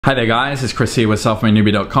Hi there guys, it's Chris here with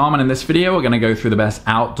selfmadenewbie.com, and in this video we're going to go through the best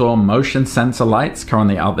outdoor motion sensor lights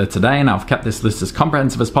currently out there today. And I've kept this list as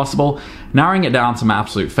comprehensive as possible, narrowing it down to my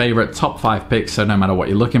absolute favorite top 5 picks, so no matter what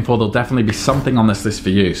you're looking for, there'll definitely be something on this list for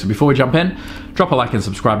you. So before we jump in, drop a like and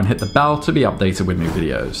subscribe and hit the bell to be updated with new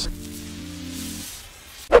videos.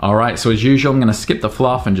 Alright, so as usual, I'm going to skip the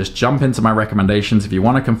fluff and just jump into my recommendations. If you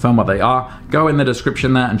want to confirm what they are, go in the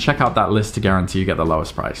description there and check out that list to guarantee you get the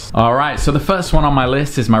lowest price. Alright, so the first one on my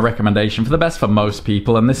list is my recommendation for the best for most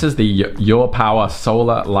people, and this is the YourPower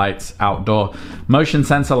Solar Lights Outdoor Motion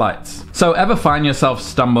Sensor Lights. So ever find yourself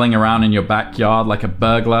stumbling around in your backyard like a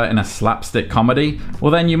burglar in a slapstick comedy?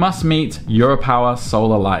 Well then you must meet YourPower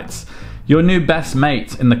Solar Lights. Your new best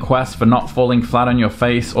mate in the quest for not falling flat on your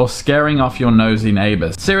face or scaring off your nosy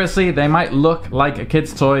neighbors. Seriously, they might look like a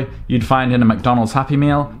kid's toy you'd find in a McDonald's Happy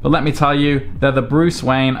Meal, but let me tell you, they're the Bruce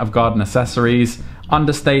Wayne of garden accessories,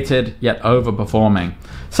 understated yet overperforming.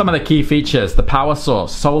 Some of the key features: the power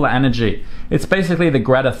source, solar energy. It's basically the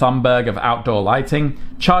Greta Thunberg of outdoor lighting,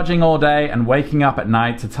 charging all day and waking up at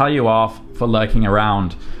night to tell you off for lurking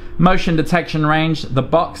around. Motion detection range, the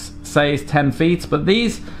box says 10 feet, but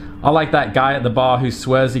these are like that guy at the bar who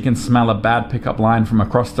swears he can smell a bad pickup line from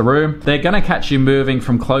across the room. They're gonna catch you moving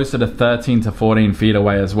from closer to 13 to 14 feet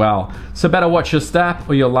away as well. So better watch your step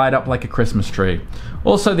or you'll light up like a Christmas tree.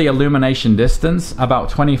 Also the illumination distance,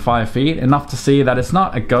 about 25 feet, enough to see that it's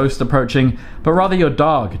not a ghost approaching, but rather your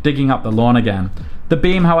dog digging up the lawn again. The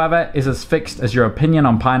beam, however, is as fixed as your opinion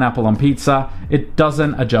on pineapple on pizza. It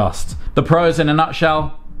doesn't adjust. The pros in a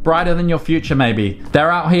nutshell: brighter than your future maybe. They're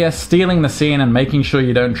out here stealing the scene and making sure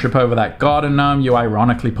you don't trip over that garden gnome you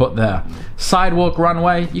ironically put there. Sidewalk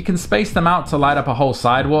runway, you can space them out to light up a whole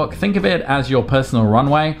sidewalk. Think of it as your personal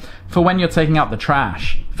runway for when you're taking out the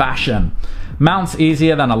trash. Fashion. Mounts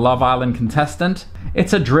easier than a Love Island contestant.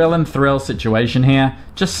 It's a drill and thrill situation here.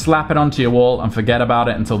 Just slap it onto your wall and forget about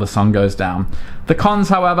it until the sun goes down. The cons,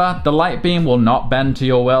 however: the light beam will not bend to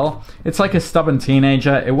your will. It's like a stubborn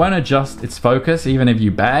teenager. It won't adjust its focus even if you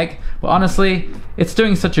beg. But honestly, it's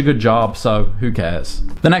doing such a good job, so who cares?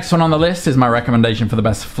 The next one on the list is my recommendation for the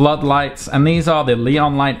best floodlights, and these are the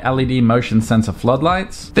Leonlight LED motion sensor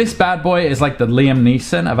floodlights. This bad boy is like the Liam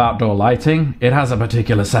Neeson of outdoor lighting. It has a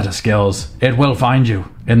particular set of skills. It will find you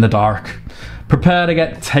in the dark. Prepare to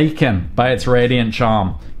get taken by its radiant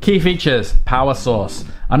charm. Key features: power source,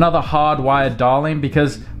 another hardwired darling,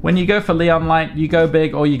 because when you go for Leonlight, you go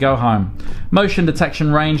big or you go home. Motion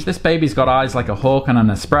detection range, this baby's got eyes like a hawk on an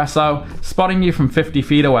espresso, spotting you from 50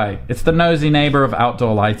 feet away. It's the nosy neighbor of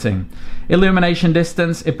outdoor lighting. Illumination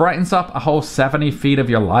distance, it brightens up a whole 70 feet of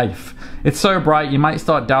your life. It's so bright you might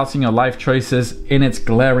start doubting your life choices in its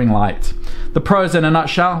glaring light. The pros in a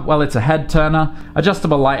nutshell: well, it's a head turner,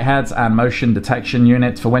 adjustable light heads and motion detection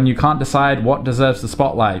units for when you can't decide what deserves the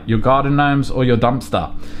spotlight, your garden gnomes or your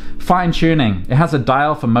dumpster. Fine tuning, it has a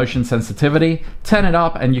dial for motion sensitivity. Turn it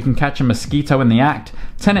up and you can catch a mosquito in the act.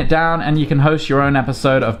 Turn it down and you can host your own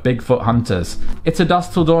episode of Bigfoot Hunters. It's a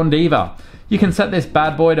dusk till dawn diva. You can set this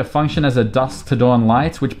bad boy to function as a dusk to dawn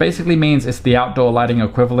light, which basically means it's the outdoor lighting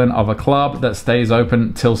equivalent of a club that stays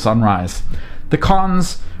open till sunrise. The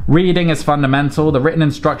cons: reading is fundamental. The written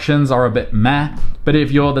instructions are a bit meh, but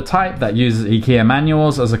if you're the type that uses IKEA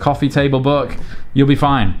manuals as a coffee table book, you'll be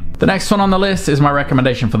fine. The next one on the list is my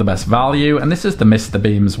recommendation for the best value, and this is the Mr.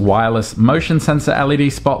 Beam's wireless motion sensor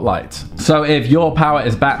LED spotlight. So if your power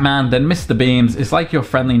is Batman, then Mr. Beam's is like your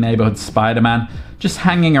friendly neighborhood Spider-Man, just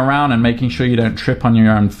hanging around and making sure you don't trip on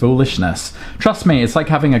your own foolishness. Trust me, it's like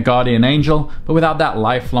having a guardian angel, but without that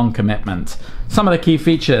lifelong commitment. Some of the key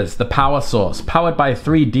features: the power source, powered by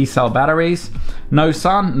 3 D-cell batteries. No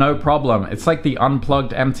sun, no problem. It's like the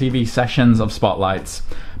unplugged MTV sessions of spotlights.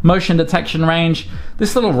 Motion detection range,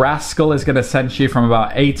 this little rascal is going to sense you from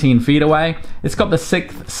about 18 feet away. It's got the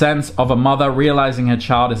 6th sense of a mother realizing her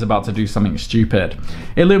child is about to do something stupid.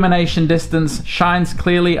 Illumination distance, shines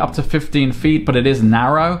clearly up to 15 feet, but it is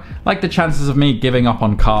narrow, like the chances of me giving up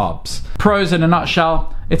on carbs. Pros in a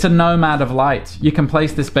nutshell: it's a nomad of light. You can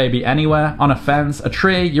place this baby anywhere, on a fence, a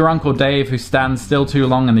tree, your Uncle Dave who stands still too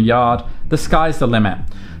long in the yard. The sky's the limit.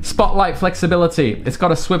 Spotlight flexibility, it's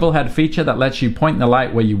got a swivel head feature that lets you point the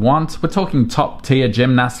light where you want. We're talking top tier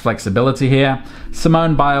gymnast flexibility here.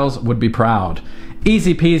 Simone Biles would be proud.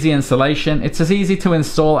 Easy peasy installation, it's as easy to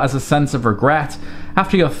install as a sense of regret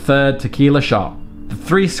after your 3rd tequila shot.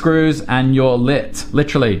 3 screws and you're lit,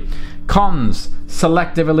 literally. Cons: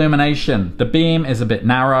 selective illumination. The beam is a bit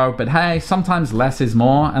narrow, but hey, sometimes less is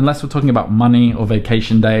more, unless we're talking about money or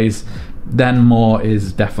vacation days. then more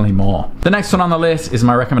is definitely more. The next one on the list is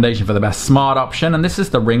my recommendation for the best smart option, and this is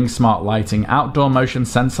the Ring Smart Lighting Outdoor Motion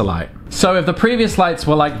Sensor Light. So if the previous lights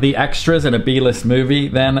were like the extras in a B-list movie,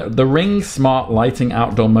 then the Ring Smart Lighting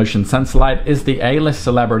Outdoor Motion Sensor Light is the A-list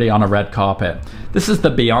celebrity on a red carpet. This is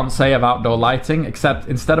the Beyonce of outdoor lighting, except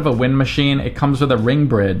instead of a wind machine, it comes with a ring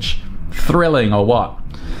bridge. Thrilling or what?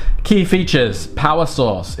 Key features: power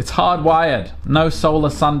source. It's hardwired. No solar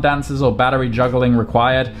sun dances or battery juggling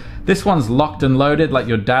required. This one's locked and loaded like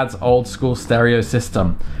your dad's old school stereo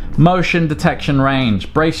system. Motion detection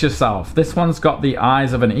range. Brace yourself. This one's got the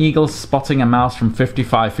eyes of an eagle spotting a mouse from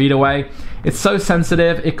 55 feet away. It's so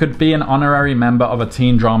sensitive it could be an honorary member of a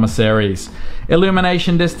teen drama series.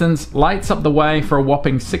 Illumination distance lights up the way for a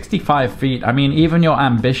whopping 65 feet. I mean, even your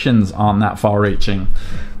ambitions aren't that far reaching.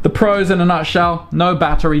 The pros in a nutshell: no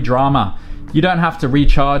battery drama. You don't have to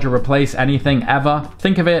recharge or replace anything ever.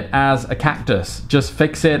 Think of it as a cactus. Just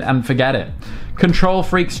fix it and forget it. Control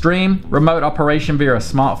freak stream, remote operation via a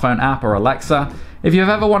smartphone app or Alexa. If you've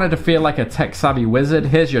ever wanted to feel like a tech-savvy wizard,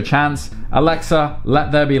 here's your chance. Alexa,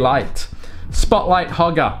 let there be light. Spotlight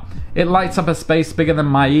hogger. It lights up a space bigger than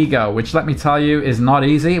my ego, which, let me tell you, is not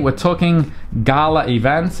easy. We're talking gala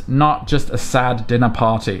event, not just a sad dinner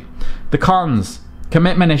party. The cons: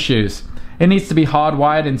 commitment issues. It needs to be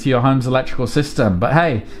hardwired into your home's electrical system, but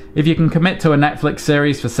hey, if you can commit to a Netflix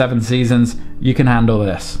series for 7 seasons, you can handle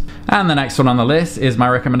this. And the next one on the list is my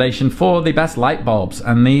recommendation for the best light bulbs,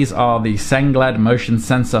 and these are the Sengled Motion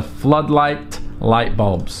Sensor Floodlight light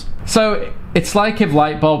bulbs. So it's like if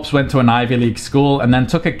light bulbs went to an Ivy League school and then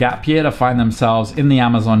took a gap year to find themselves in the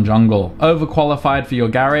Amazon jungle. Overqualified for your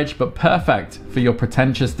garage, but perfect for your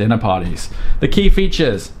pretentious dinner parties. The key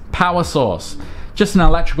features: power source, just an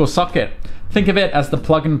electrical socket. Think of it as the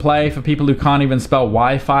plug and play for people who can't even spell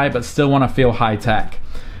Wi-Fi but still want to feel high tech.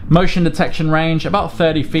 Motion detection range, about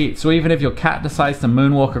 30 feet, so even if your cat decides to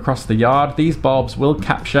moonwalk across the yard, these bulbs will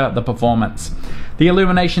capture the performance. The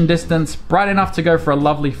illumination distance, bright enough to go for a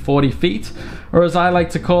lovely 40 feet, or as I like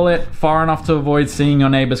to call it, far enough to avoid seeing your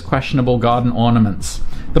neighbor's questionable garden ornaments.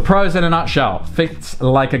 The pros in a nutshell: fits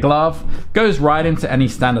like a glove, goes right into any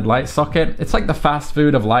standard light socket. It's like the fast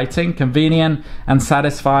food of lighting, convenient and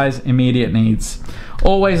satisfies immediate needs.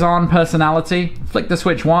 Always on personality: flick the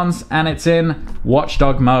switch once and it's in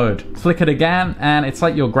watchdog mode. Flick it again and it's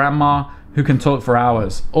like your grandma who can talk for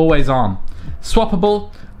hours. Always on.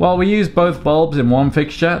 Swappable: while we use both bulbs in one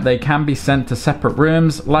fixture, they can be sent to separate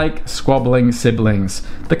rooms like squabbling siblings.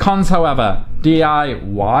 The cons, however: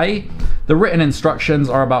 DIY. The written instructions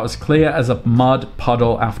are about as clear as a mud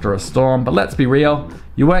puddle after a storm, but let's be real,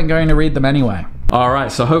 you weren't going to read them anyway.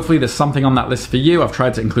 Alright, so hopefully there's something on that list for you. I've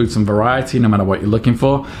tried to include some variety no matter what you're looking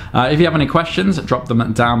for. If you have any questions, drop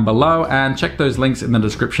them down below and check those links in the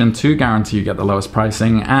description to guarantee you get the lowest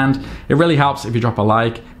pricing. And it really helps if you drop a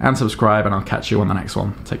like and subscribe, and I'll catch you on the next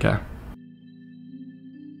one. Take care.